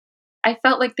I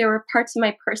felt like there were parts of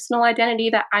my personal identity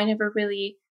that I never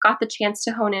really got the chance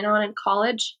to hone in on in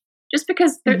college, just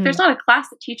because there's Mhm. not a class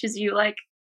that teaches you like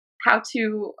how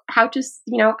to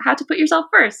put yourself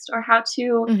first or how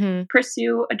to Mhm.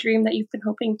 pursue a dream that you've been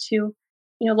hoping to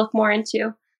look more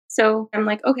into. So I'm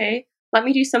like, okay, let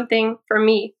me do something for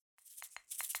me.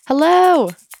 Hello!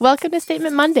 Welcome to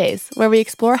Statement Mondays, where we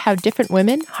explore how different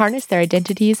women harness their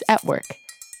identities at work.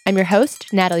 I'm your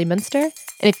host, Natalie Munster,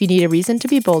 and if you need a reason to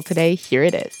be bold today, here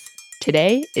it is.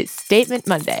 Today is Statement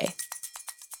Monday.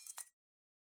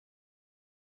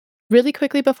 Really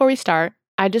quickly before we start,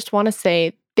 I just want to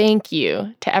say thank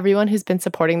you to everyone who's been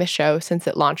supporting the show since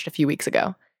it launched a few weeks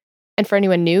ago. And for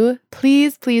anyone new,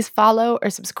 please follow or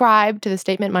subscribe to the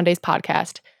Statement Mondays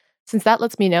podcast, since that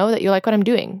lets me know that you like what I'm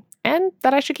doing and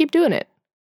that I should keep doing it.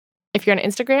 If you're on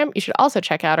Instagram, you should also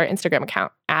check out our Instagram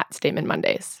account at Statement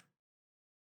Mondays.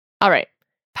 All right,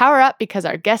 power up because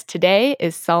our guest today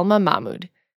is Salma Mahmood,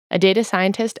 a data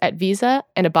scientist at Visa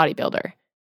and a bodybuilder.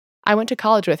 I went to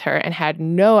college with her and had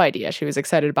no idea she was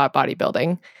excited about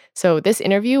bodybuilding. So this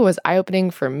interview was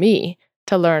eye-opening for me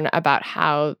to learn about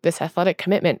how this athletic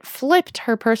commitment flipped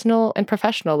her personal and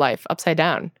professional life upside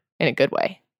down in a good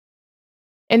way.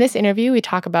 In this interview, we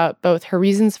talk about both her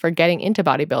reasons for getting into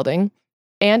bodybuilding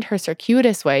and her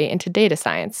circuitous way into data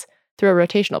science through a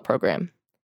rotational program.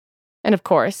 And of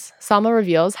course, Salma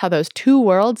reveals how those two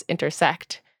worlds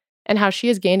intersect and how she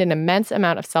has gained an immense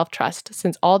amount of self-trust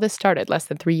since all this started less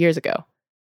than 3 years ago.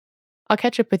 I'll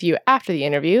catch up with you after the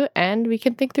interview and we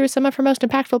can think through some of her most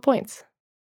impactful points.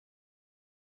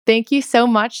 Thank you so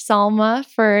much, Salma,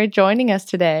 for joining us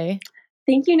today.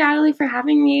 Thank you, Natalie, for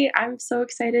having me. I'm so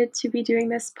excited to be doing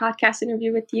this podcast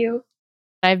interview with you.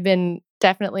 I've been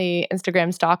definitely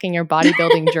Instagram stalking your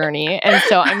bodybuilding journey, and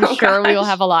so I'm Oh, sure we will gosh.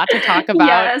 have a lot to talk about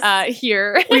Yes,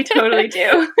 here. we totally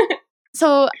do.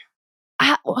 So,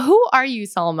 who are you,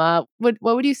 Salma? What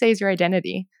would you say is your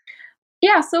identity?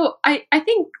 Yeah, so I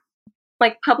think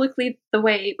like publicly the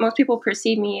way most people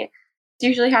perceive me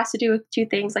usually has to do with two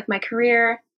things, like my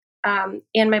career and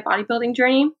my bodybuilding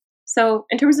journey. So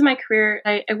in terms of my career,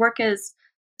 I work as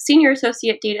senior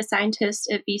associate data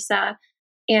scientist at Visa.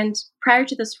 And prior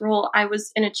to this role, I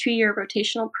was in a 2-year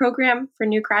rotational program for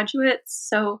new graduates.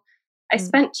 So I Mm.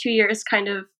 spent 2 years kind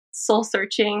of soul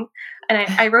searching, and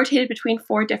I rotated between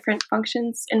 4 different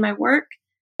functions in my work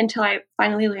until I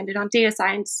finally landed on data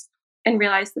science and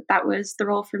realized that that was the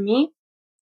role for me.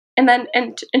 And then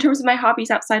in terms of my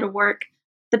hobbies outside of work,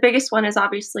 the biggest one is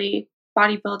obviously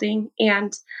bodybuilding.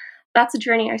 And that's a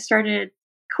journey I started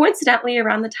coincidentally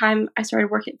around the time I started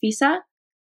work at Visa,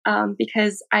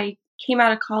 because I came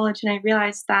out of college and I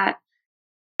realized that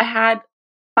I had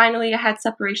I had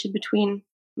separation between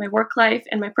my work life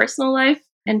and my personal life.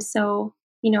 And so,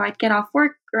 I'd get off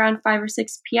work around 5 or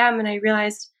 6 p.m. and I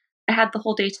realized I had the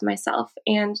whole day to myself.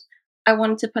 And I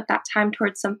wanted to put that time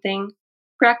towards something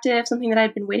productive, something that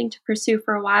I'd been waiting to pursue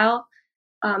for a while.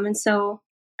 And so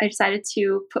I decided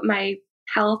to put my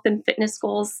health and fitness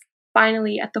goals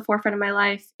finally at the forefront of my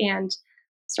life and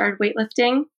started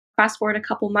weightlifting. Fast forward a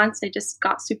couple months, I just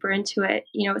got super into it.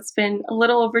 It's been a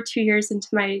little over 2 years into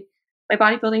my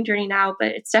bodybuilding journey now, but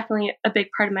it's definitely a big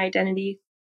part of my identity.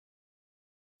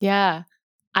 Yeah.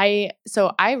 I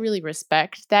really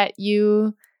respect that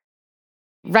you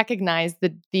recognize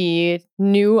the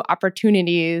new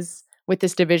opportunities with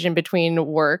this division between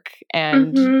work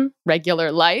and Mm-hmm.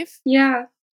 regular life, Yeah.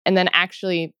 and then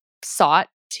actually sought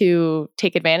to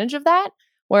take advantage of that.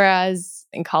 Whereas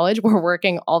in college, we're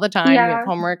working all the time. We have Yeah.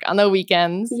 homework on the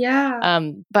weekends. Yeah.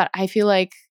 But I feel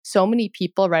like so many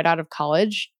people right out of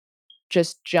college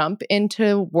just jump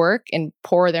into work and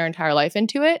pour their entire life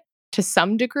into it. To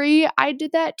some degree, I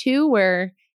did that too,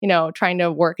 where, trying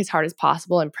to work as hard as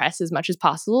possible and press as much as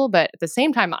possible. But at the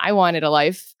same time, I wanted a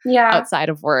life Yeah. outside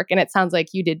of work. And it sounds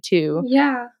like you did too.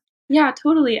 Yeah. Yeah,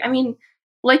 totally. I mean,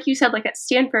 like you said, like at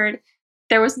Stanford,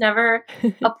 there was never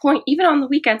a point, even on the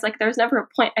weekends, like there was never a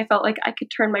point I felt like I could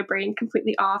turn my brain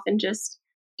completely off and just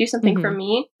do something for Mhm.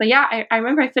 me. But yeah, I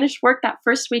remember I finished work that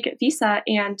first week at Visa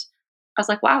and I was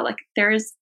like, wow, like there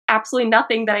is absolutely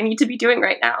nothing that I need to be doing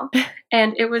right now.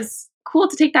 And it was cool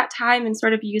to take that time and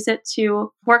sort of use it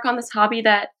to work on this hobby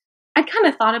that I kind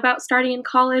of thought about starting in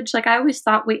college. Like I always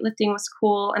thought weightlifting was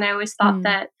cool. And I always thought Mm.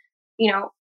 that, you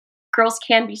know, girls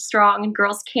can be strong and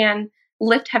girls can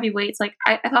lift heavy weights. Like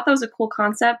I thought that was a cool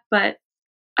concept, but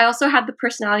I also had the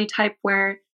personality type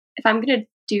where if I'm going to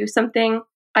do something,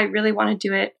 I really want to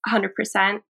do it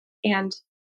 100%. And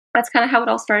that's kind of how it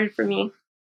all started for me.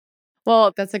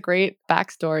 Well, that's a great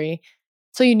backstory.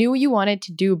 So you knew you wanted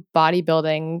to do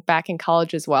bodybuilding back in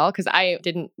college as well? Because I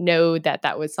didn't know that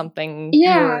that was something you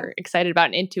Yeah. were excited about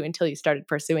and into until you started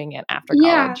pursuing it after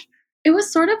Yeah. college. It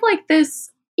was sort of like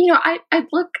this, I'd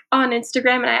look on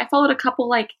Instagram and I followed a couple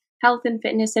like health and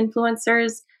fitness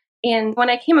influencers. And when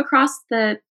I came across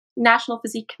the National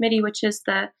Physique Committee, which is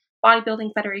the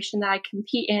bodybuilding federation that I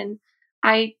compete in,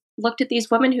 I looked at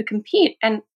these women who compete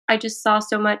and I just saw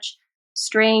so much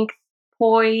strength,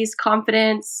 poise,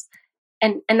 confidence,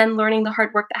 and then learning the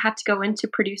hard work that had to go into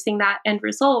producing that end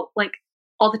result, like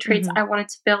all the traits Mhm. I wanted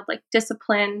to build, like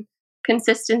discipline,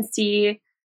 consistency,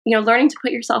 learning to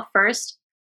put yourself first.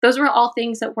 Those were all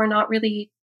things that were not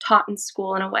really taught in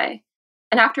school in a way.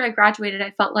 And after I graduated,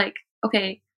 I felt like,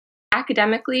 okay,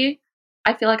 academically,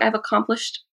 I feel like I've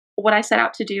accomplished what I set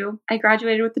out to do. I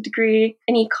graduated with a degree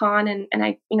in econ and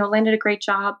I, landed a great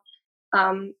job.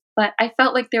 But I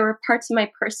felt like there were parts of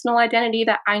my personal identity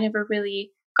that I never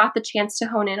really got the chance to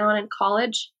hone in on in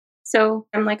college. So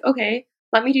I'm like, okay,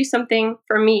 let me do something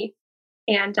for me.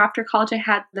 And after college, I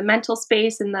had the mental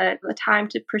space and the time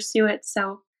to pursue it.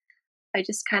 So I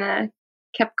just kind of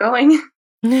kept going.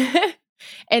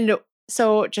 And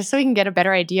so just so we can get a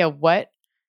better idea,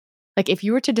 like if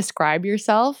you were to describe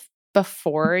yourself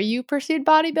before you pursued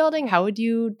bodybuilding, how would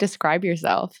you describe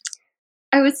yourself?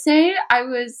 I would say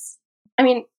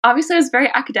obviously I was very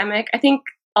academic. I think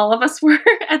all of us were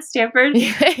at Stanford,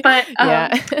 but Yeah.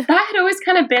 that had always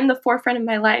kind of been the forefront of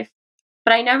my life.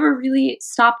 But I never really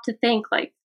stopped to think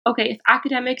like, okay, if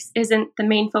academics isn't the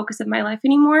main focus of my life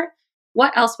anymore,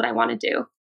 what else would I want to do?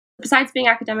 Besides being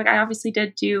academic, I was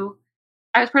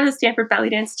part of the Stanford belly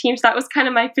dance team, so that was kind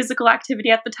of my physical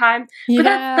activity at the time. But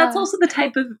that's Yeah. also the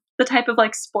type of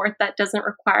like sport that doesn't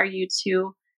require you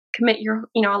to commit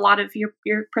a lot of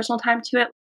your personal time to it.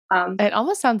 It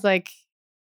almost sounds like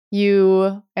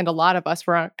you and a lot of us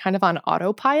were kind of on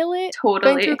autopilot going through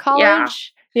Totally. Yeah.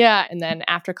 college. Yeah. And then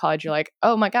after college, you're like,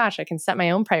 oh my gosh, I can set my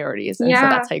own priorities. And so Yeah.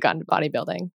 that's how you got into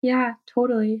bodybuilding. Yeah,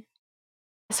 totally.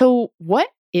 So, what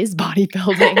is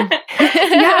bodybuilding?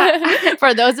 Yeah.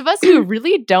 For those of us who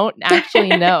really don't actually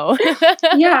know.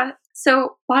 Yeah.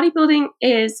 So bodybuilding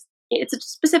it's a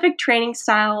specific training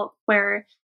style where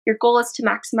your goal is to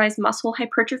maximize muscle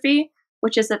hypertrophy,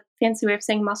 which is a fancy way of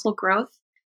saying muscle growth.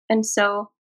 And so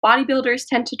bodybuilders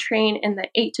tend to train in the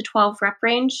 8 to 12 rep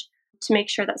range to make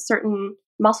sure that certain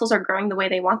muscles are growing the way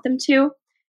they want them to.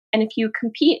 And if you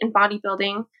compete in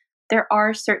bodybuilding, there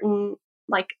are certain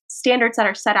like standards that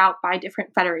are set out by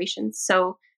different federations.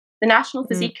 So the National Mm,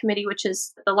 Physique Committee, which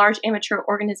is the large amateur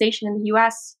organization in the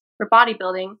US for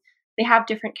bodybuilding, they have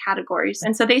different categories.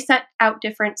 And so they set out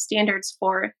different standards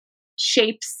for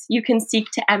shapes you can seek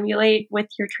to emulate with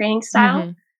your training style.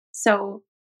 mhm. So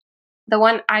the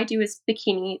one I do is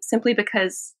bikini simply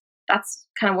because that's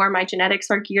kind of where my genetics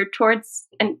are geared towards.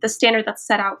 And the standard that's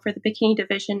set out for the bikini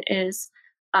division is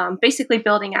basically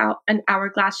building out an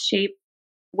hourglass shape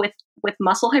with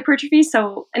muscle hypertrophy.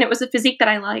 So, and it was a physique that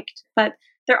I liked. But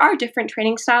there are different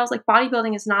training styles. Like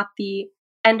bodybuilding is not the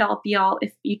end all be all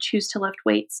if you choose to lift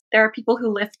weights. There are people who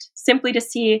lift simply to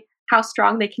see how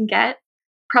strong they can get,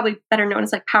 probably better known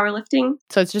as like powerlifting.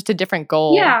 So, it's just a different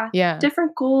goal. Yeah, Yeah.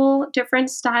 different goal, different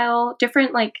style,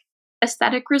 different like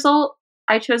aesthetic result.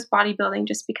 I chose bodybuilding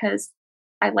just because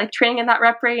I like training in that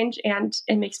rep range and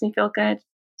it makes me feel good.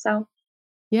 So,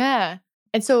 Yeah.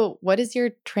 And so what does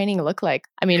your training look like?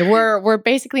 I mean, we're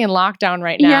basically in lockdown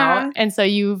right now, yeah, and so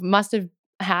you must have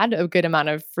had a good amount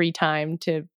of free time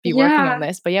to be working on yeah,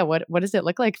 this. But yeah, what does it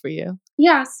look like for you?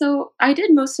 yeah. So, I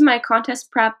did most of my contest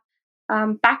prep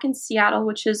back in Seattle,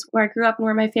 which is where I grew up and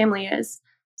where my family is.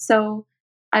 So,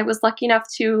 I was lucky enough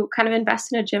to kind of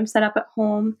invest in a gym setup at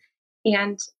home.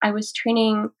 And I was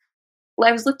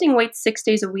lifting weights 6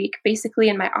 days a week, basically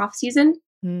in my off season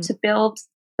Mm, to build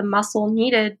the muscle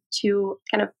needed to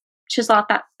kind of chisel out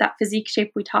that physique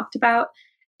shape we talked about.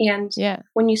 And yeah.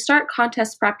 when you start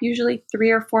contest prep, usually 3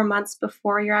 or 4 months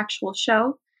before your actual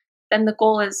show, then the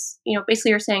goal is, basically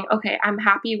you're saying, okay, I'm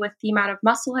happy with the amount of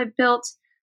muscle I've built.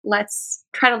 Let's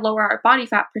try to lower our body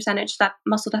fat percentage so that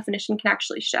muscle definition can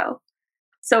actually show.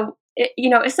 So,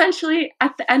 essentially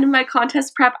at the end of my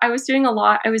contest prep, I was doing a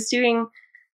lot. I was doing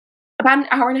about an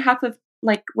hour and a half of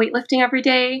like weightlifting every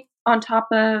day on top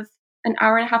of an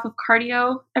hour and a half of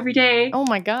cardio every day. Oh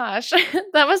my gosh.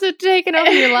 That must have taken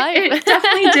over your life. It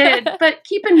definitely did. But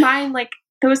keep in mind, like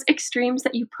those extremes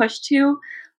that you push to,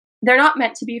 they're not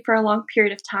meant to be for a long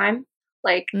period of time.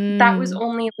 Like that was Mm,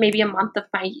 only maybe a month of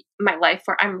my life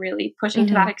where I'm really pushing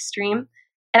to that mhm. extreme.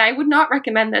 And I would not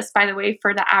recommend this, by the way,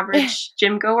 for the average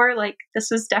gym goer. Like, this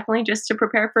was definitely just to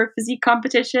prepare for a physique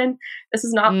competition. This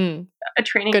is not a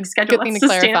training schedule good thing that's to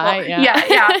sustainable. clarify.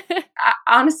 Yeah.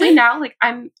 Honestly, now, like,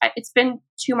 it's been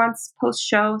 2 months post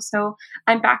show, so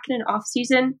I'm back in an off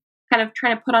season, kind of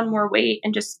trying to put on more weight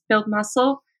and just build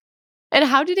muscle. And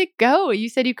how did it go? You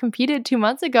said you competed 2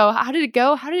 months ago. How did it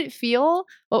go? How did it feel?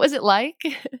 What was it like?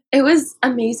 It was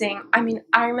amazing. I mean,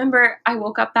 I remember I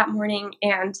woke up that morning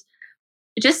and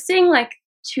just seeing like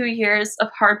 2 years of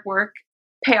hard work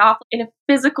pay off in a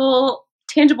physical,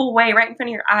 tangible way right in front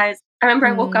of your eyes. I remember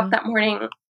I woke up that morning,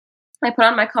 I put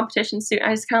on my competition suit, and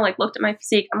I just kind of like looked at my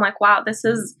physique. I'm like, wow, this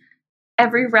is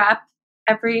every rep,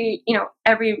 every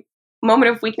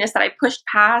moment of weakness that I pushed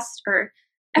past, or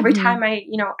every time I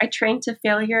trained to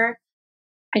failure.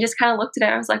 I just kind of looked at it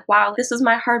and I was like, wow, this is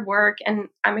my hard work, and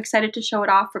I'm excited to show it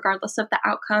off regardless of the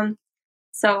outcome.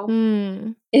 So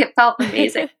it felt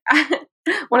amazing.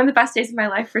 One of the best days of my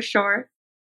life for sure.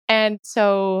 And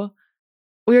so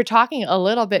we were talking a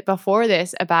little bit before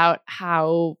this about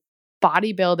how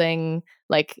bodybuilding,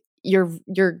 like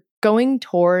you're going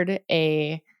toward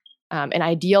an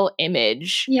ideal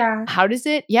image. Yeah. How does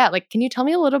it? Yeah. Like, can you tell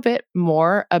me a little bit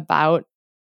more about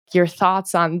your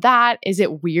thoughts on that? Is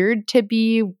it weird to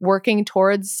be working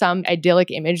towards some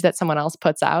idyllic image that someone else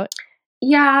puts out?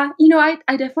 Yeah, I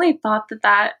definitely thought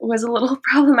that was a little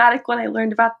problematic when I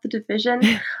learned about the division.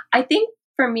 I think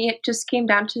for me, it just came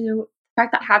down to the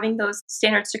fact that having those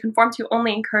standards to conform to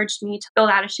only encouraged me to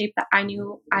build out a shape that I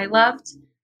knew I loved.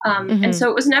 And so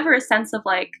it was never a sense of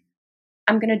like,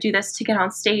 I'm going to do this to get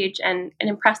on stage and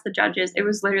impress the judges. It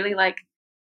was literally like,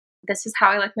 this is how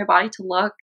I like my body to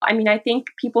look. I mean, I think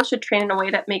people should train in a way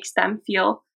that makes them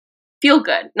feel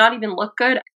good, not even look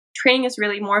good. Training is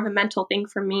really more of a mental thing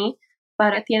for me.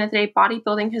 But at the end of the day,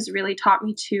 bodybuilding has really taught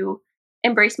me to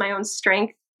embrace my own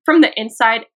strength from the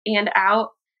inside and out.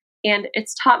 And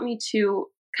it's taught me to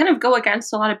kind of go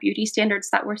against a lot of beauty standards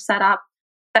that were set up,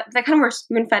 that kind of were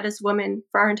spoon-fed as women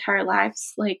for our entire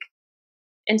lives. Like,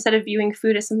 instead of viewing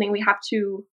food as something we have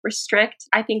to restrict,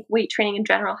 I think weight training in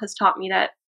general has taught me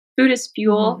that food is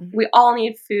fuel. We all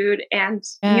need food, and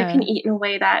you can eat in a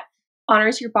way that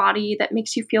honors your body, that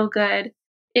makes you feel good.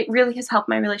 It really has helped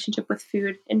my relationship with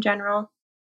food in general.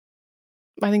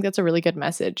 I think that's a really good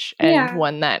message, and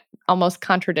one that almost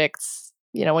contradicts,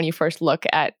 when you first look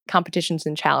at competitions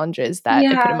and challenges that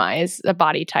epitomize a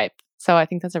body type. So I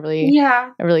think that's a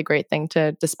really great thing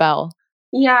to dispel.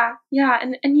 Yeah.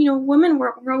 And women,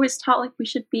 we're always taught like we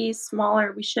should be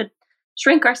smaller, we should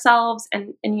shrink ourselves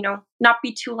and not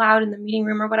be too loud in the meeting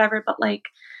room or whatever. But like,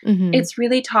 it's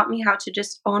really taught me how to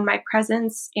just own my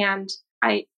presence, and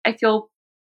I feel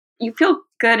you feel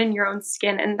good in your own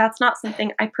skin. And that's not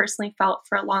something I personally felt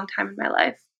for a long time in my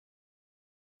life.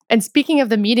 And speaking of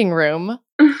the meeting room,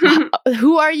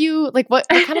 who are you? Like, what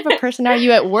kind of a person are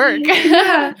you at work?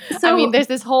 So, I mean, there's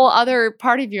this whole other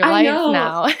part of your life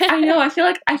now. I know. I feel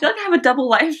like I have a double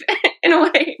life in a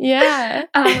way. Yeah.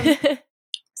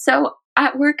 So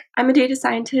at work, I'm a data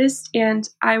scientist, and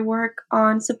I work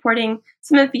on supporting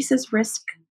some of Visa's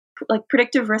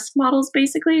predictive risk models,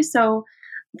 basically. So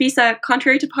Visa,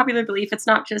 contrary to popular belief, it's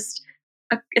not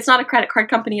a credit card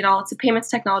company at all. It's a payments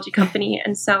technology company.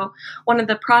 And so one of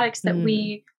the products that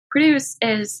we produce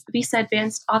is Visa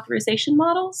Advanced Authorization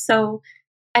Model. So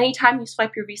anytime you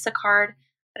swipe your Visa card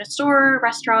at a store,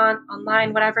 restaurant,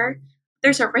 online, whatever,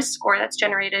 there's a risk score that's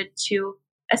generated to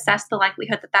assess the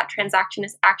likelihood that transaction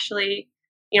is actually,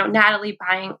 Natalie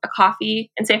buying a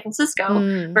coffee in San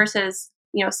Francisco versus,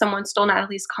 someone stole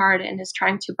Natalie's card and is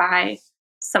trying to buy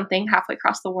something halfway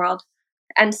across the world.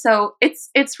 And so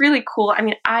it's really cool. I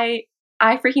mean, I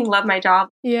freaking love my job.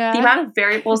 Yeah. The amount of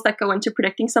variables that go into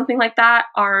predicting something like that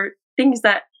are things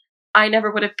that I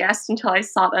never would have guessed until I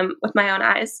saw them with my own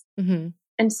eyes.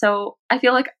 And so I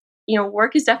feel like,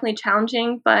 work is definitely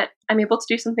challenging, but I'm able to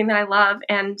do something that I love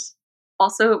and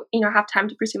also, have time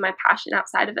to pursue my passion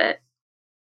outside of it.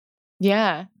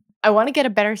 Yeah. I want to get a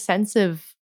better sense of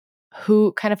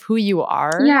who you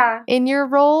are in your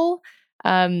role.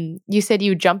 You said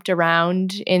you jumped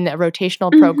around in a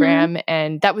rotational program,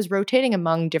 and that was rotating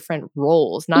among different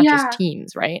roles, not just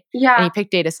teams, right? Yeah. And you picked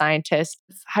data scientists.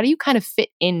 How do you kind of fit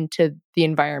into the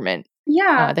environment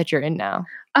that you're in now?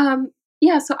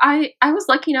 So I was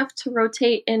lucky enough to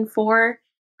rotate in 4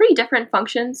 pretty different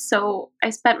functions. So I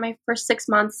spent my first 6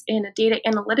 months in a data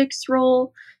analytics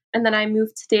role, and then I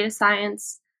moved to data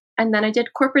science, and then I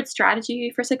did corporate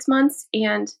strategy for 6 months,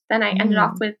 and then I ended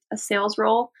off with a sales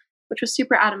role, which was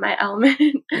super out of my element.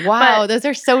 Wow, those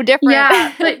are so different.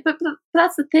 Yeah, but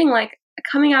that's the thing. Like,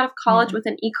 coming out of college with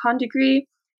an econ degree,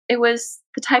 it was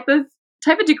the type of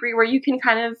type of degree where you can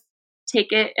kind of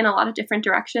take it in a lot of different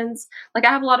directions. Like, I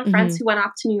have a lot of friends who went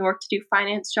off to New York to do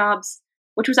finance jobs,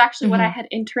 which was actually what I had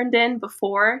interned in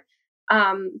before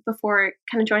kind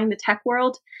of joining the tech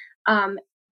world.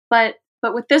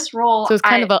 But with this role, so it's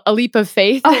kind of a leap of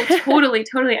faith. Oh, totally.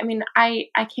 I mean, I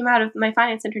came out of my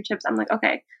finance internships. I'm like,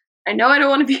 okay, I know I don't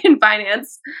want to be in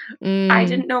finance. I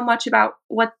didn't know much about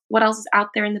what else is out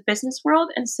there in the business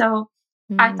world. And so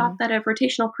I thought that a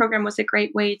rotational program was a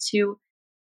great way to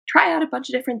try out a bunch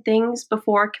of different things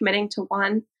before committing to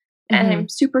one. And I'm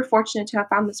super fortunate to have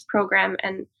found this program.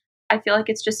 And I feel like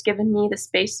it's just given me the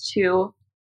space to,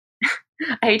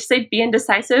 I hate to say be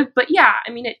indecisive, but yeah,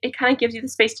 I mean, it kind of gives you the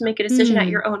space to make a decision at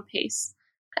your own pace.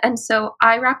 And so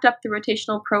I wrapped up the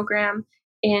rotational program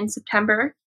in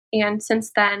September. And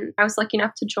since then, I was lucky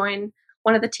enough to join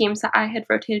one of the teams that I had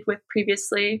rotated with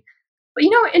previously. But,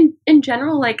 in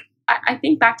general, like, I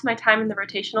think back to my time in the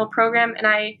rotational program, and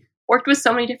I worked with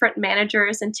so many different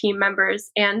managers and team members,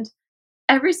 and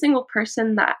every single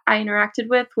person that I interacted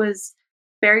with was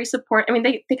very supportive. I mean,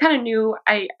 they kind of knew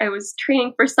I was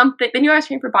training for something. They knew I was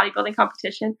training for bodybuilding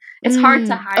competition. It's hard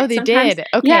to hide. Oh, they sometimes. did?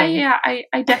 Okay. Yeah.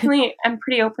 I definitely am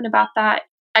pretty open about that.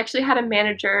 I actually had a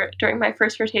manager during my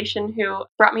first rotation who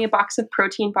brought me a box of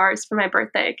protein bars for my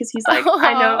birthday because he's like,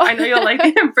 I know you'll like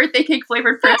birthday cake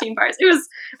flavored protein bars. It was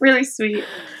really sweet.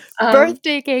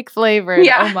 Birthday cake flavored.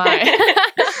 Yeah. Oh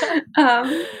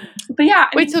my. But yeah.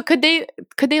 Wait, so could they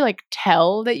like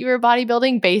tell that you were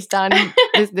bodybuilding based on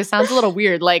this sounds a little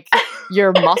weird, like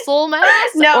your muscle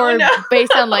mass? No.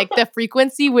 Based on like the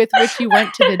frequency with which you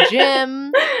went to the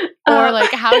gym? Or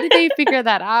like how did they figure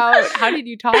that out? How did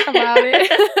you talk about it?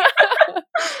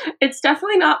 It's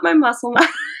definitely not my muscle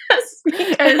mass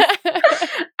because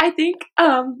I think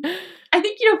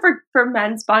for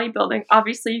men's bodybuilding,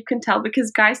 obviously you can tell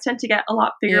because guys tend to get a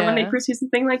lot bigger when they pursue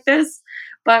something like this.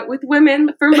 But with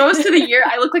women, for most of the year,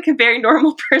 I look like a very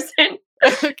normal person.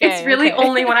 It's really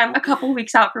only when I'm a couple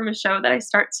weeks out from a show that I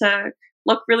start to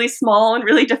look really small and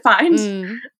really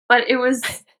defined. But it was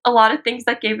a lot of things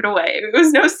that gave it away. It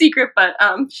was no secret, but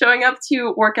showing up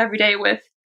to work every day with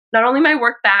not only my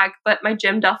work bag, but my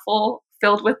gym duffel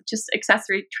filled with just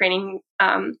accessory training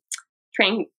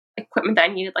equipment that I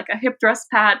needed, like a hip thrust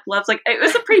pad, gloves. Like, it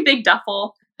was a pretty big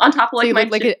duffel on top of like so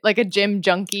my like a gym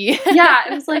junkie. Yeah,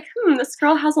 it was like, this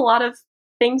girl has a lot of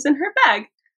things in her bag.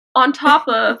 On top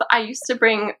of, I used to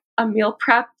bring a meal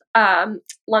prep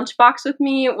lunchbox with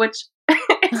me, which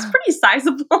is pretty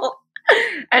sizable.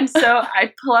 And so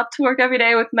I'd pull up to work every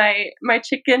day with my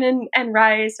chicken and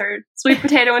rice or sweet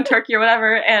potato and turkey or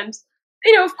whatever. And,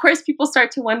 of course, people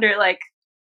start to wonder, like,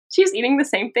 she's eating the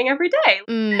same thing every day.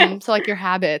 So like your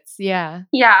habits. Yeah.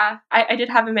 Yeah. I did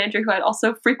have a manager who I'd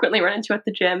also frequently run into at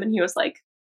the gym, and he was like,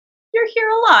 "You're here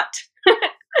a lot."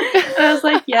 And I was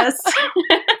like, "Yes,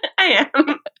 I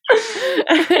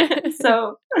am."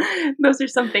 So those are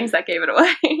some things that gave it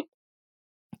away.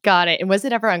 Got it. And was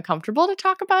it ever uncomfortable to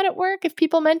talk about at work if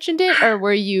people mentioned it, or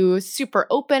were you super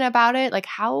open about it? Like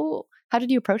how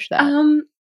did you approach that?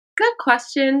 Good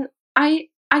question.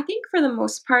 I think for the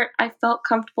most part, I felt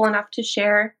comfortable enough to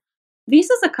share. This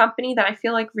is a company that I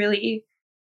feel like really,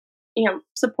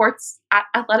 supports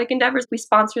athletic endeavors. We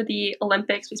sponsor the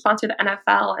Olympics, we sponsor the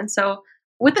NFL. And so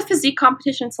with the physique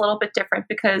competition, it's a little bit different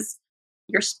because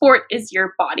your sport is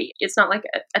your body. It's not like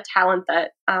a talent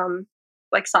that,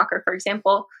 like soccer, for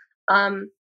example.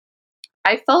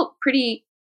 I felt pretty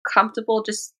comfortable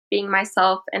just being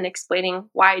myself and explaining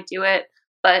why I do it.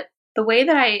 But the way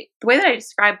that I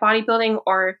describe bodybuilding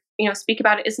or, speak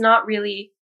about it is not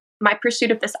really my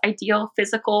pursuit of this ideal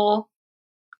physical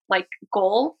like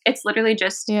goal. It's literally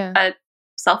just a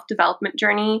self-development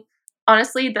journey.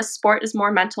 Honestly, the sport is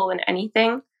more mental than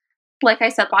anything. Like I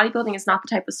said, bodybuilding is not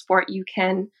the type of sport you're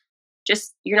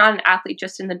not an athlete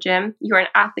just in the gym. You're an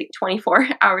athlete 24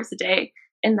 hours a day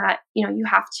in that, you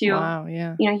have to,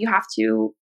 you have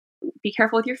to be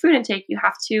careful with your food intake. You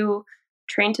have to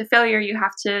train to failure. You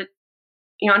have to,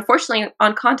 unfortunately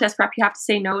on contest prep, you have to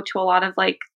say no to a lot of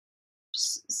like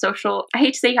social, I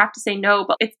hate to say you have to say no,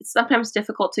 but it's sometimes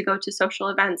difficult to go to social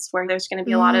events where there's going to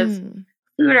be a lot of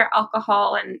food or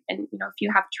alcohol. And, if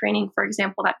you have training, for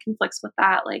example, that conflicts with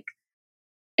that, like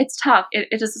it's tough. It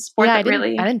is a sport that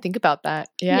really, I didn't think about that.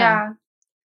 Yeah.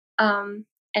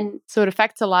 And so it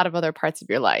affects a lot of other parts of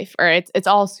your life, or it's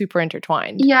all super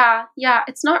intertwined. Yeah.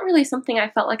 It's not really something I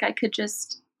felt like I could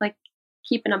just like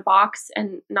keep in a box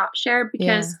and not share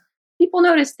because people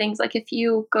notice things. Like if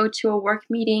you go to a work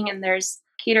meeting and there's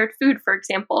catered food, for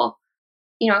example,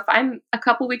 if I'm a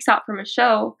couple weeks out from a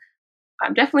show,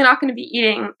 I'm definitely not going to be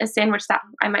eating a sandwich that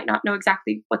I might not know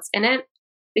exactly what's in it,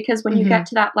 because when you get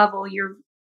to that level, you're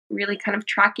really kind of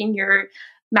tracking your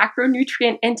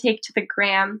macronutrient intake to the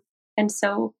gram. And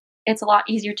so it's a lot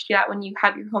easier to do that when you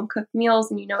have your home cooked meals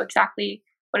and you know exactly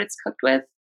what it's cooked with.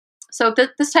 So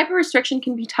this type of restriction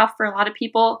can be tough for a lot of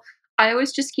people. I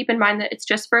always just keep in mind that it's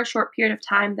just for a short period of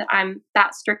time that I'm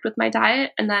that strict with my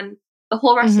diet. And then the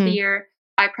whole rest of the year,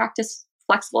 I practice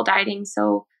flexible dieting.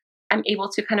 So I'm able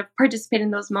to kind of participate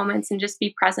in those moments and just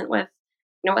be present with,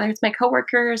 whether it's my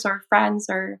coworkers or friends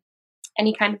or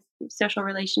any kind of social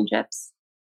relationships.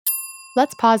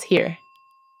 Let's pause here.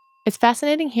 It's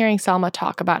fascinating hearing Salma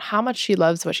talk about how much she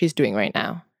loves what she's doing right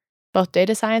now, both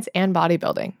data science and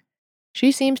bodybuilding.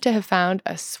 She seems to have found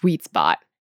a sweet spot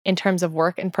in terms of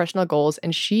work and personal goals,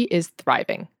 and she is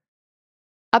thriving.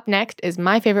 Up next is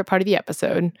my favorite part of the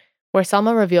episode, where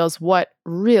Salma reveals what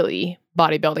really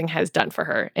bodybuilding has done for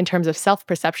her in terms of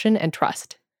self-perception and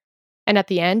trust. And at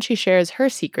the end, she shares her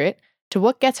secret to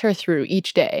what gets her through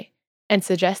each day and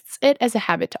suggests it as a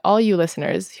habit to all you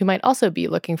listeners who might also be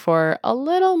looking for a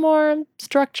little more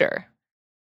structure.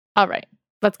 All right,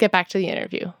 let's get back to the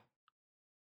interview.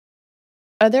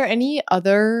 Are there any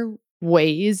other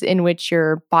ways in which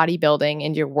your bodybuilding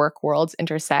and your work worlds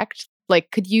intersect?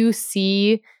 Like, could you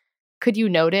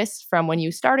notice from when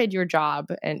you started your job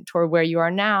and toward where you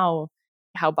are now,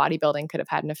 how bodybuilding could have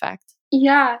had an effect?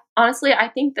 Yeah, honestly, I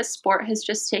think the sport has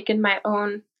just taken my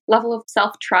own level of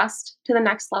self-trust to the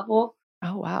next level.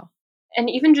 Oh, wow. And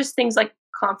even just things like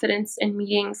confidence in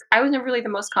meetings. I was never really the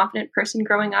most confident person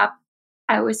growing up.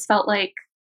 I always felt like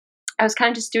I was kind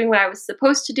of just doing what I was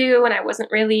supposed to do, and I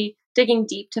wasn't really digging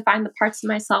deep to find the parts of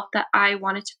myself that I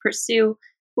wanted to pursue.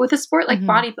 With a sport like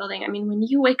bodybuilding, I mean, when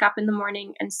you wake up in the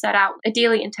morning and set out a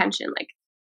daily intention, like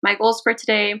my goals for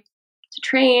today, to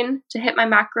train, to hit my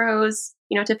macros,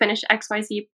 to finish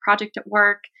XYZ project at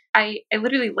work, I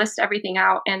literally list everything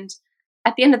out. And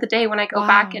at the end of the day, when I go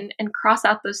back and cross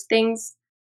out those things,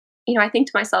 I think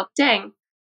to myself, dang,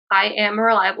 I am a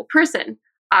reliable person.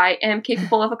 I am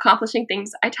capable of accomplishing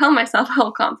things I tell myself I'll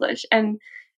accomplish. And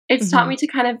it's taught me to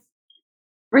kind of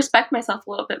respect myself a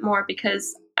little bit more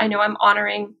because I know I'm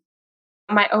honoring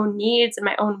my own needs and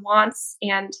my own wants.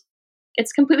 And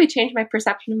it's completely changed my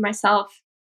perception of myself.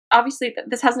 Obviously,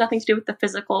 this has nothing to do with the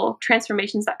physical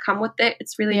transformations that come with it.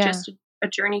 It's really just a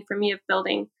journey for me of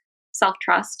building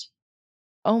self-trust.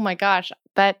 Oh my gosh,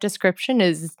 that description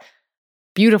is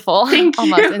beautiful. Thank you.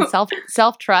 Almost. And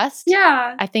self-trust,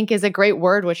 yeah, I think is a great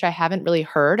word, which I haven't really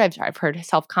heard. I've heard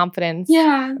self-confidence.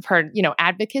 Yeah. I've heard,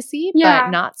 advocacy, Yeah.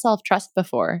 but not self-trust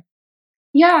before.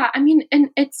 Yeah, I mean, and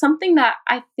it's something that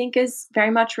I think is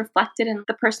very much reflected in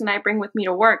the person I bring with me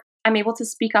to work. I'm able to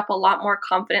speak up a lot more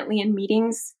confidently in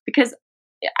meetings because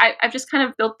I've just kind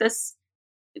of built this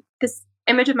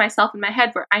image of myself in my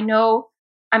head where I know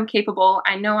I'm capable.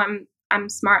 I know I'm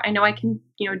smart. I know I can,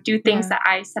 do things that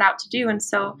I set out to do. And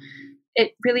so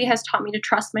it really has taught me to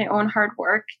trust my own hard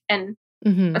work. And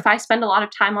if I spend a lot of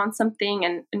time on something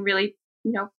and really,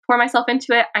 pour myself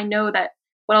into it, I know that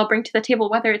what I'll bring to the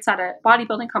table, whether it's at a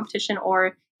bodybuilding competition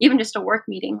or even just a work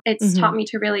meeting, it's taught me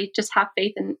to really just have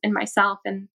faith in myself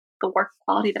and the work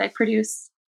quality that I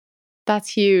produce. That's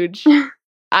huge.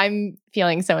 I'm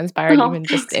feeling so inspired even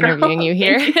just interviewing you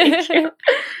here. Thank you.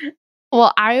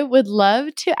 Well, I would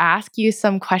love to ask you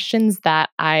some questions that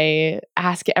I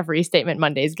ask every Statement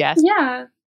Mondays guest. Yeah.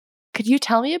 Could you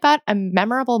tell me about a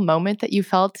memorable moment that you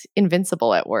felt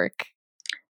invincible at work?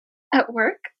 At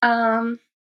work?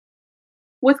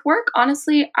 With work,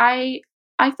 honestly, I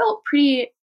felt pretty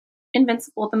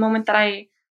invincible the moment that I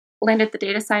landed the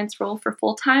data science role for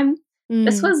full time.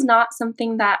 This was not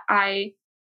something that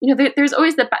there's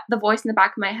always the voice in the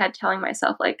back of my head telling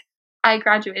myself, like, I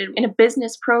graduated in a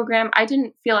business program. I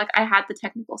didn't feel like I had the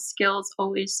technical skills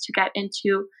always to get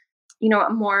into,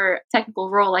 a more technical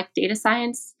role like data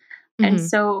science. And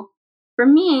so for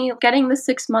me, getting the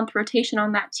 6-month rotation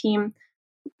on that team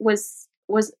was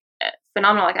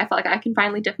phenomenal. Like I felt like I can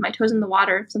finally dip my toes in the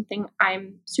water, something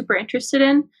I'm super interested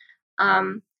in.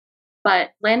 But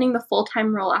landing the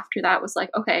full-time role after that was like,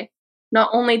 okay, not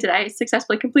only did I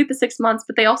successfully complete the 6 months,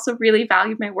 but they also really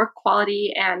valued my work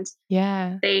quality and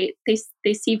they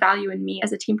see value in me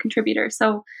as a team contributor.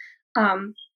 So I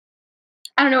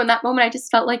don't know, in that moment, I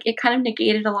just felt like it kind of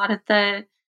negated a lot of the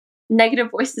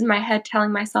negative voices in my head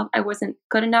telling myself I wasn't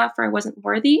good enough or I wasn't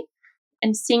worthy,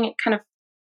 and seeing it kind of,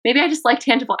 maybe I just like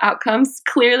tangible outcomes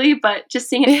clearly, but just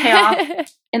seeing it pay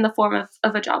off in the form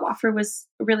of a job offer was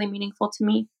really meaningful to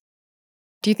me.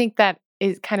 Do you think that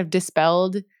is kind of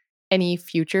dispelled any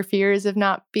future fears of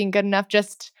not being good enough,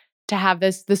 just to have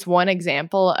this one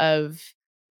example of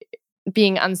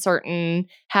being uncertain,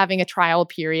 having a trial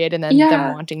period, and then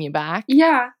them wanting you back?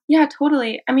 Yeah,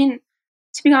 totally. I mean,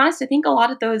 To be honest, I think a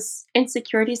lot of those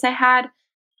insecurities I had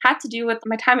to do with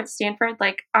my time at Stanford.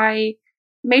 Like, I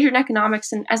majored in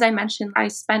economics, and as I mentioned, I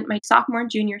spent my sophomore and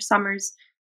junior summers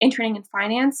interning in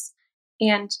finance.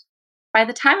 And by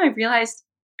the time I realized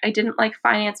I didn't like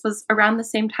finance was around the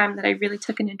same time that I really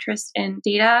took an interest in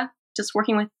data, just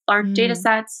working with large data Mm.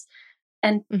 sets.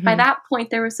 And by that point,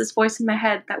 there was this voice in my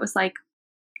head that was like,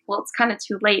 well, it's kind of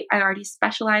too late. I already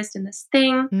specialized in this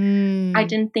thing. I Mm.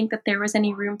 didn't think that there was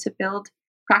any room to build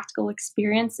practical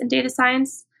experience in data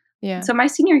science. Yeah. So my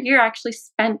senior year, I actually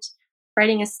spent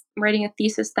writing a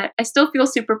thesis that I still feel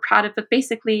super proud of. But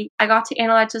basically, I got to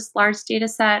analyze this large data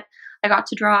set. I got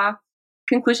to draw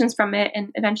conclusions from it and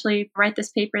eventually write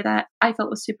this paper that I felt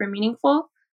was super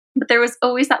meaningful. But there was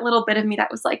always that little bit of me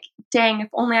that was like, dang, if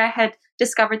only I had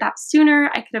discovered that sooner,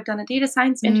 I could have done a data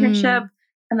science internship,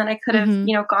 and then I could have,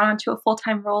 Mhm. gone on to a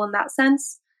full-time role in that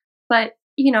sense. But,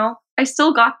 I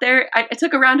still got there. I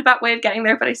took a roundabout way of getting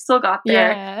there, but I still got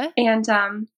there. Yeah. And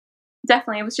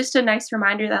definitely, it was just a nice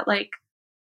reminder that, like,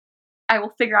 I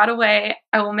will figure out a way.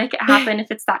 I will make it happen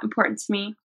if it's that important to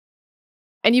me.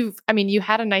 And you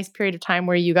had a nice period of time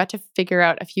where you got to figure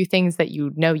out a few things that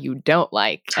you don't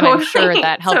like. And I'm sure Totally,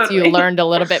 that helped you totally. learn a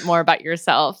little bit more about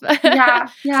yourself. Yeah,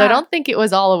 So I yeah. don't think it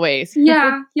was all a waste.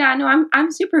 Yeah, yeah, no,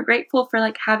 I'm super grateful for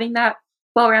like having that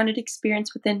well-rounded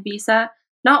experience within Visa.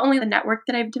 Not only the network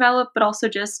that I've developed, but also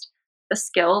just the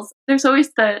skills. There's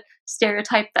always the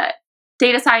stereotype that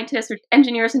data scientists or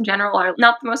engineers in general are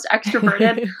not the most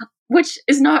extroverted, which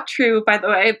is not true, by the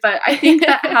way. But I think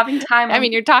that having time I on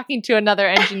mean, you're talking to another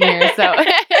engineer, so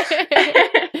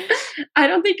I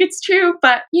don't think it's true,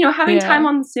 but having time yeah.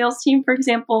 on the sales team, for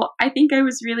example, I think I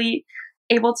was really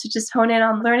able to just hone in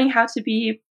on learning how to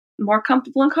be more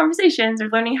comfortable in conversations or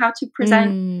learning how to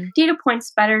present Mm. data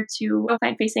points better to a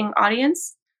client-facing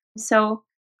audience. So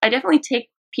I definitely take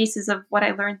pieces of what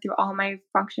I learned through all my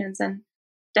functions and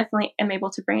definitely am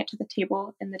able to bring it to the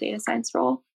table in the data science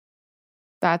role.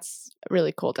 That's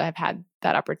really cool to have had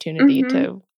that opportunity Hmm.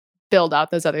 to build out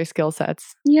those other skill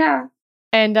sets. Yeah.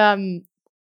 And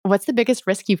what's the biggest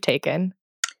risk you've taken?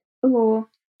 Ooh.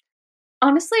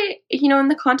 Honestly, in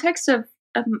the context of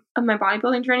my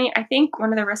bodybuilding journey, I think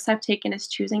one of the risks I've taken is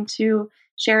choosing to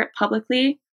share it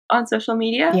publicly on social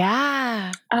media.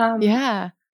 Yeah. Um, Yeah.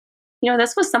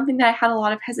 this was something that I had a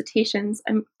lot of hesitations.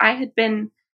 I had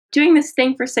been doing this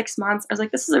thing for 6 months. I was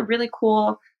like, this is a really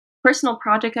cool personal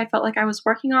project I felt like I was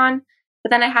working on. But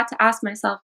then I had to ask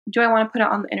myself, do I want to put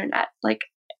it on the internet? Like,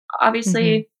 Mhm.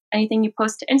 obviously, anything you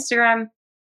post to Instagram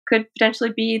could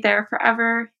potentially be there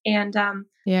forever. And I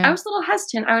Yeah. was a little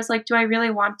hesitant. I was like, do I really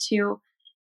want to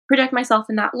project myself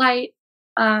in that light?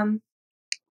 Um,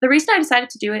 the reason I decided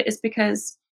to do it is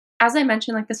because, as I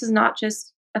mentioned, like this is not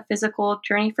just a physical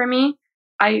journey for me.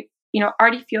 I,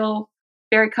 already feel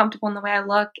very comfortable in the way I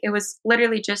look. It was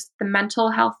literally just the mental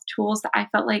health tools that I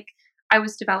felt like I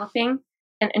was developing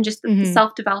and just the Mhm.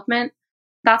 self development.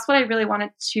 That's what I really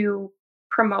wanted to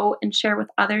promote and share with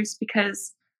others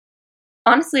because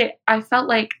honestly, I felt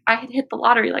like I had hit the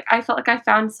lottery. Like, I felt like I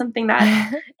found something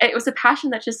that it was a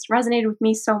passion that just resonated with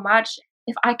me so much.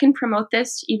 If I can promote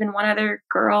this to even one other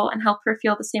girl and help her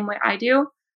feel the same way I do,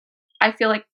 I feel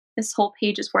like this whole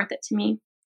page is worth it to me.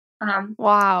 Um,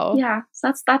 Wow. yeah,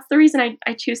 so that's the reason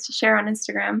I choose to share on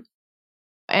Instagram.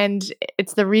 And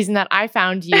it's the reason that I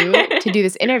found you to do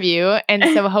this interview. And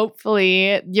so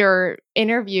hopefully your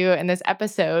interview and this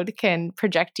episode can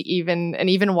project to an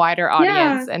even wider Yeah,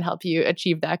 audience and help you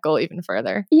achieve that goal even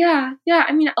further. yeah, yeah.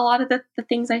 I mean, a lot of the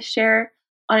things I share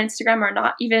on Instagram are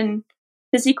not even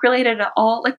physique related at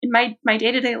all. Like in my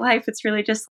day-to-day life, it's really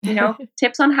just,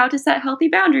 tips on how to set healthy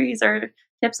boundaries or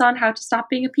tips on how to stop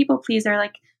being a people pleaser.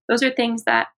 Like those are things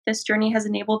that this journey has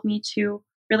enabled me to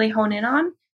really hone in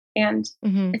on. And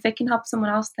Mhm. if it can help someone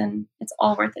else, then it's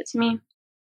all worth it to me.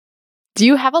 Do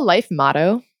you have a life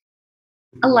motto?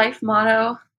 A life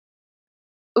motto.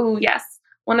 Ooh, yes.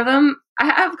 One of them, I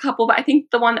have a couple, but I think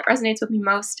the one that resonates with me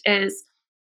most is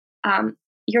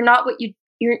you're not what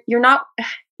you're not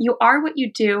you are what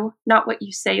you do, not what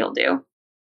you say you'll do.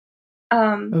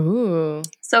 Um, Ooh.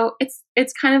 so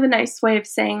it's kind of a nice way of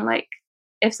saying like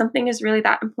if something is really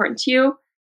that important to you,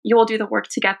 you will do the work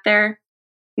to get there.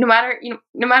 No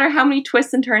matter how many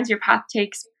twists and turns your path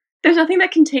takes, there's nothing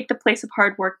that can take the place of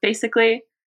hard work, basically.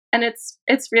 And it's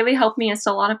really helped me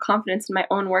instill a lot of confidence in my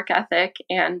own work ethic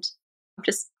and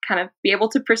just kind of be able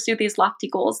to pursue these lofty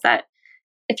goals that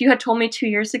if you had told me 2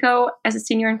 years ago as a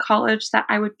senior in college that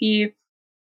I would be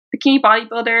a bikini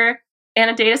bodybuilder and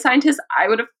a data scientist, I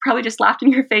would have probably just laughed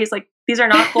in your face. Like, these are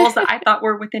not goals that I thought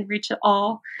were within reach at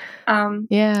all. Um,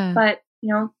 Yeah. but,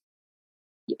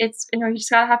 it's, you just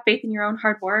got to have faith in your own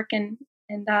hard work and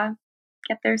and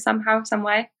get there somehow, some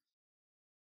way.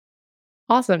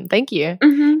 Awesome. Thank you.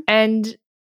 Mm-hmm. And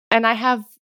I have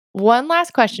one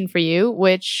last question for you,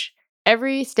 which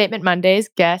every Statement Mondays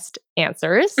guest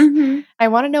answers. Mm-hmm. I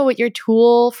want to know what your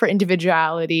tool for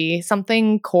individuality,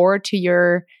 something core to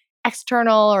your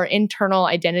external or internal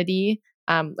identity,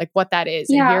 like what that is.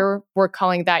 Yeah. And here we're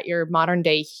calling that your modern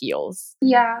day heals.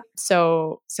 Yeah.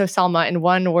 So Salma, in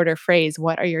one word or phrase,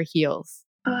 what are your heals?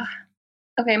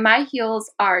 Okay, my heals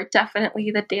are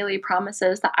definitely the daily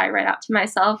promises that I write out to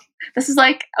myself. This is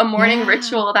like a morning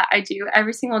ritual that I do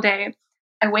every single day.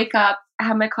 I wake up, I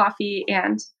have my coffee,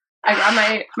 and I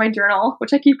grab my journal,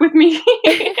 which I keep with me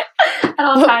at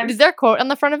all times. Is there a quote on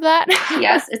the front of that?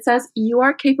 Yes, it says, "You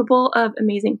are capable of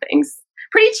amazing things."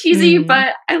 Pretty cheesy,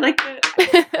 but I like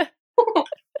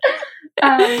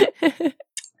it.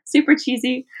 Super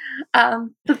cheesy.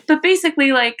 But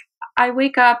basically, like, I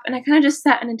wake up and I kind of just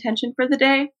set an intention for the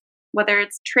day, whether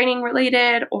it's training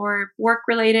related or work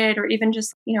related, or even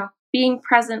just, being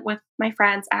present with my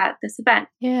friends at this event.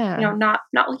 Yeah. Not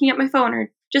looking at my phone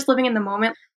or just living in the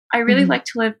moment. I really like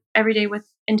to live every day with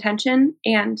intention,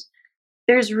 and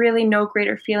there's really no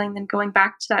greater feeling than going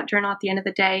back to that journal at the end of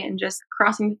the day and just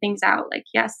crossing the things out. Like,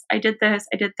 yes, I did this.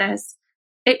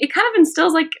 It kind of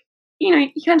instills, like, you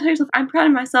kind of tell yourself, I'm proud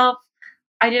of myself.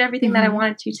 I did everything that I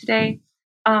wanted to today.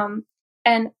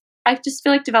 And I just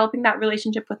feel like developing that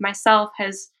relationship with myself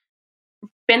has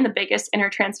been the biggest inner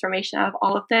transformation out of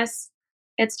all of this.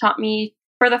 It's taught me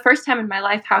for the first time in my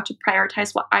life how to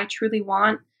prioritize what I truly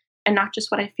want and not just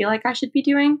what I feel like I should be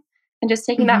doing. And just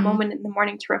taking that moment in the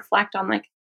morning to reflect on, like,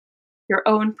 your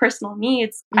own personal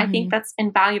needs, I think that's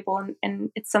invaluable.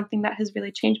 And it's something that has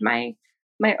really changed my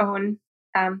own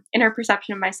inner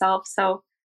perception of myself. So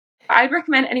I'd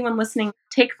recommend anyone listening,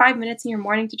 take 5 minutes in your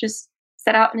morning to just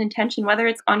set out an intention, whether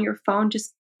it's on your phone,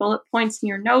 just bullet points in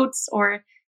your notes, or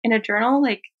in a journal.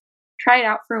 Like, try it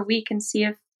out for a week and see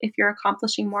if you're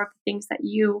accomplishing more of the things that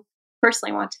you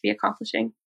personally want to be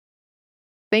accomplishing.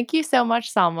 Thank you so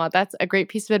much, Salma. That's a great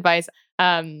piece of advice.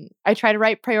 I try to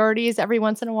write priorities every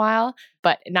once in a while,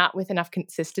 but not with enough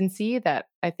consistency that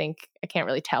I think I can't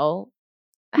really tell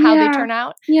how they turn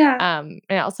out. Yeah. And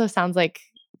it also sounds like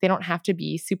they don't have to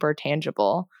be super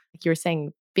tangible. Like you were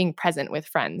saying, being present with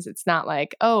friends. It's not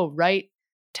like, oh, write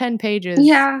 10 pages.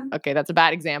 Yeah. Okay, that's a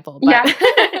bad example. But Yeah.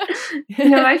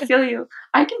 No, I feel you.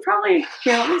 I can probably,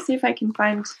 here, let me see if I can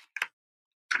find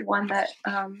one that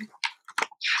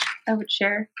I would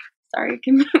share. Sorry,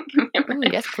 give me a minute.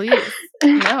 Ooh, yes, please.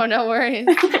 No worries.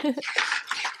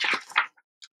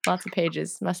 Lots of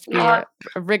pages. Must be a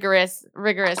rigorous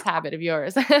habit of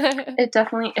yours. It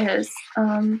definitely is.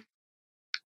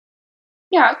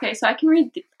 Yeah, okay, so I can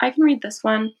read this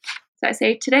one. So I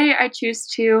say, today I choose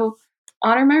to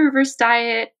honor my reverse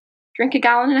diet, drink 1.5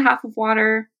 gallons of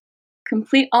water,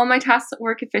 complete all my tasks at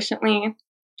work efficiently,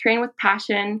 train with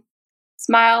passion,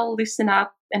 smile, loosen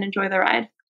up, and enjoy the ride.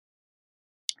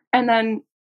 And then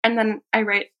I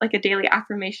write like a daily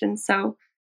affirmation. So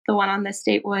the one on this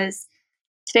date was,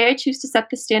 today I choose to set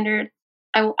the standard.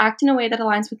 I will act in a way that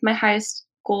aligns with my highest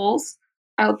goals.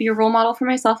 I will be a role model for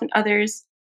myself and others.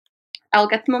 I will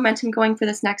get the momentum going for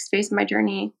this next phase of my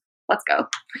journey. Let's go.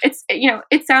 It's,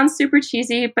 it sounds super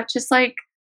cheesy, but just like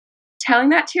telling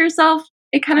that to yourself,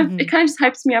 it kind of just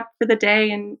hypes me up for the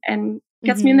day and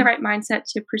gets me in the right mindset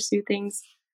to pursue things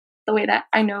the way that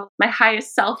I know my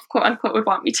highest self, quote unquote, would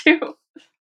want me to.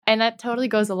 And that totally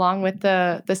goes along with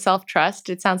the self-trust.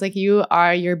 It sounds like you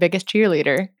are your biggest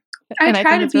cheerleader. I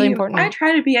think it's really important. I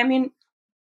try to be. I mean,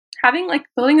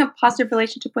 building a positive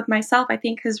relationship with myself, I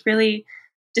think has really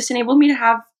just enabled me to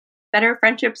have better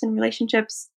friendships and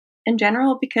relationships in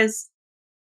general, because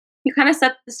you kind of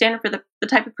set the standard for the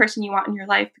type of person you want in your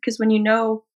life. Because when you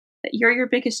know that you're your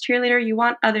biggest cheerleader, you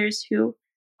want others who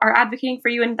are advocating for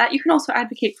you and that you can also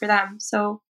advocate for them.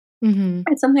 So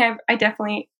it's something I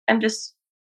definitely am just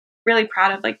really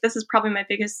proud of. Like, this is probably my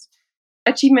biggest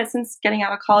achievement since getting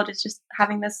out of college, is just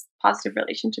having this positive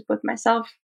relationship with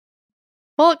myself.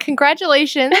 Well,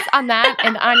 congratulations on that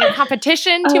and on your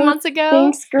competition 2 months ago.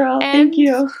 Thanks, girl. Thank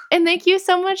you. And thank you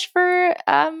so much for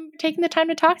taking the time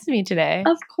to talk to me today.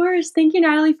 Of course. Thank you,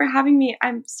 Natalie, for having me.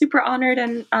 I'm super honored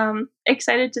and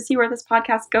excited to see where this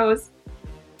podcast goes.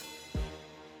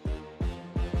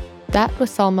 That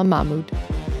was Salma Mahmood.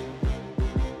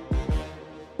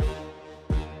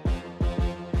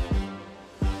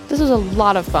 This was a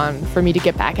lot of fun for me to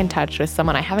get back in touch with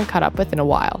someone I haven't caught up with in a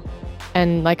while.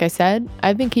 And like I said,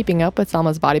 I've been keeping up with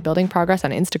Salma's bodybuilding progress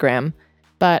on Instagram,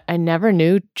 but I never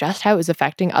knew just how it was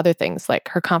affecting other things like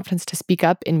her confidence to speak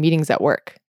up in meetings at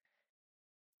work.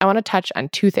 I want to touch on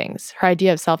two things: her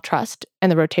idea of self-trust and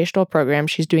the rotational program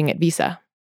she's doing at Visa.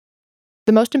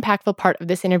 The most impactful part of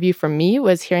this interview for me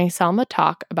was hearing Salma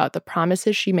talk about the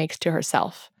promises she makes to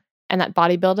herself, and that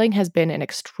bodybuilding has been an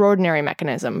extraordinary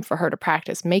mechanism for her to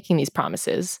practice making these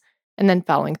promises and then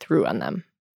following through on them.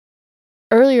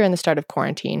 Earlier in the start of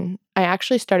quarantine, I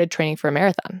actually started training for a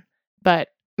marathon, but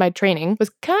my training was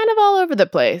kind of all over the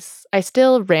place. I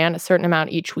still ran a certain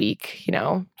amount each week,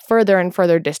 further and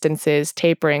further distances,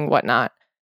 tapering, whatnot,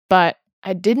 but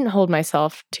I didn't hold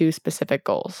myself to specific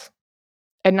goals.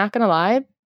 And not gonna lie,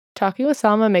 talking with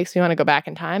Salma makes me want to go back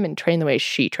in time and train the way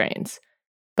she trains,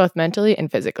 both mentally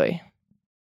and physically.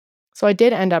 So I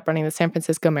did end up running the San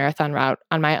Francisco Marathon route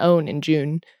on my own in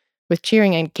June, with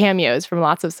cheering and cameos from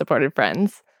lots of supportive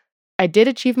friends. I did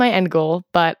achieve my end goal,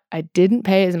 but I didn't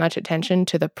pay as much attention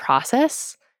to the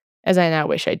process as I now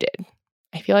wish I did.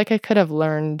 I feel like I could have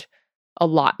learned a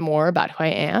lot more about who I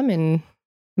am and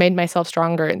made myself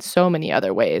stronger in so many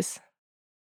other ways.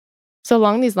 So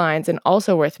along these lines, and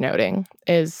also worth noting,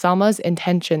 is Salma's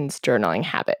intentions journaling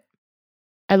habit.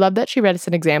 I love that she read us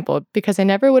an example because I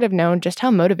never would have known just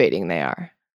how motivating they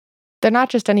are. They're not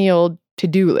just any old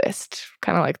to-do list,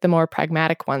 kind of like the more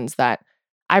pragmatic ones that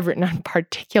I've written on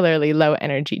particularly low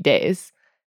energy days.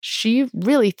 She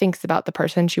really thinks about the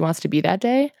person she wants to be that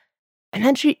day, and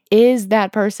then she is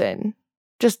that person,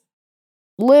 just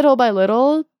little by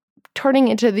little, turning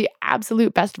into the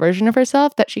absolute best version of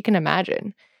herself that she can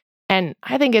imagine. And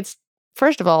I think it's,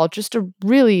 first of all, just a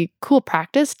really cool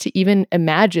practice to even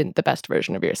imagine the best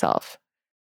version of yourself.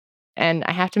 And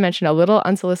I have to mention a little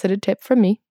unsolicited tip from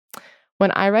me.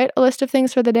 When I write a list of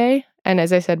things for the day, and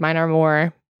as I said, mine are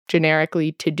more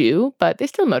generically to do, but they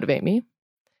still motivate me.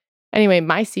 Anyway,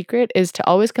 my secret is to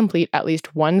always complete at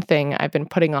least one thing I've been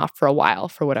putting off for a while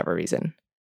for whatever reason.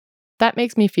 That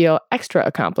makes me feel extra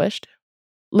accomplished,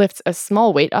 lifts a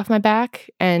small weight off my back,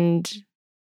 and,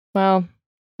 well,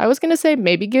 I was going to say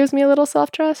maybe gives me a little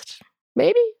self-trust.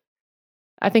 Maybe?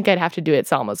 I think I'd have to do it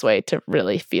Salma's way to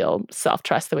really feel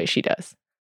self-trust the way she does.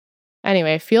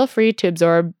 Anyway, feel free to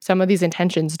absorb some of these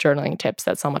intentions journaling tips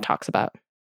that Salma talks about.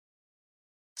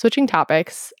 Switching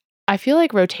topics, I feel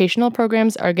like rotational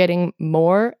programs are getting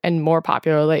more and more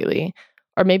popular lately,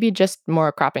 or maybe just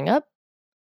more cropping up.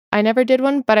 I never did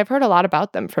one, but I've heard a lot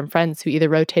about them from friends who either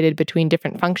rotated between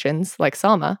different functions, like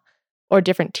Salma, or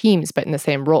different teams but in the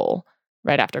same role,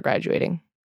 right after graduating.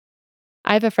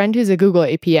 I have a friend who's a Google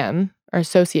APM, or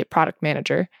Associate Product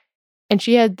Manager, and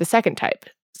she had the second type.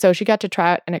 So she got to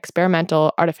try out an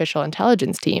experimental artificial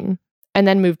intelligence team and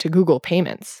then moved to Google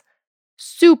Payments.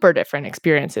 Super different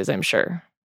experiences, I'm sure.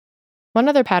 One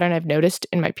other pattern I've noticed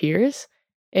in my peers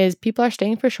is people are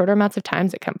staying for shorter amounts of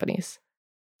times at companies.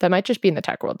 That might just be in the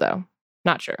tech world, though.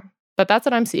 Not sure. But that's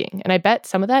what I'm seeing, and I bet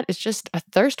some of that is just a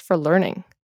thirst for learning.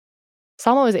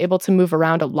 Salma was able to move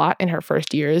around a lot in her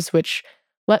first years, which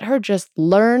let her just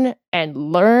learn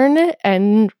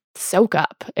and soak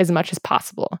up as much as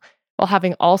possible, while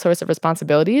having all sorts of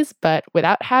responsibilities, but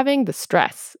without having the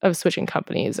stress of switching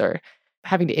companies or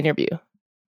having to interview.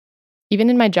 Even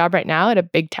in my job right now at a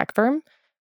big tech firm,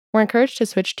 we're encouraged to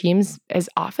switch teams as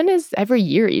often as every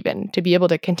year even to be able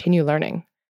to continue learning.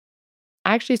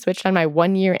 I actually switched on my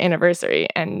 1-year anniversary,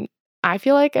 and I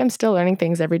feel like I'm still learning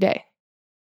things every day.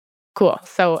 Cool.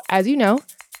 So as you know,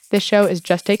 this show is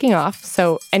just taking off,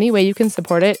 so any way you can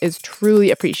support it is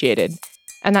truly appreciated.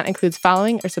 And that includes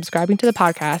following or subscribing to the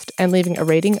podcast and leaving a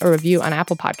rating or review on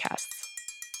Apple Podcasts.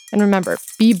 And remember,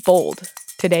 be bold.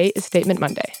 Today is Statement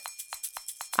Monday.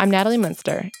 I'm Natalie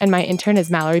Munster, and my intern is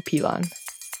Mallory Pilon.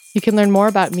 You can learn more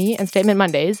about me and Statement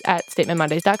Mondays at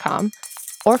statementmondays.com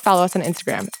or follow us on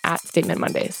Instagram at Statement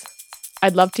Mondays.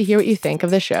 I'd love to hear what you think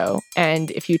of the show, and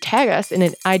if you tag us in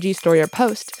an IG story or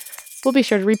post, we'll be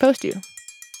sure to repost you.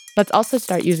 Let's also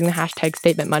start using the hashtag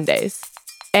Statement Mondays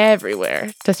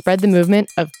everywhere to spread the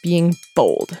movement of being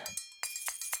bold.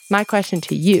 My question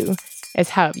to you is,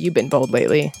 how have you been bold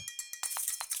lately?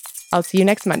 I'll see you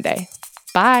next Monday.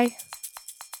 Bye.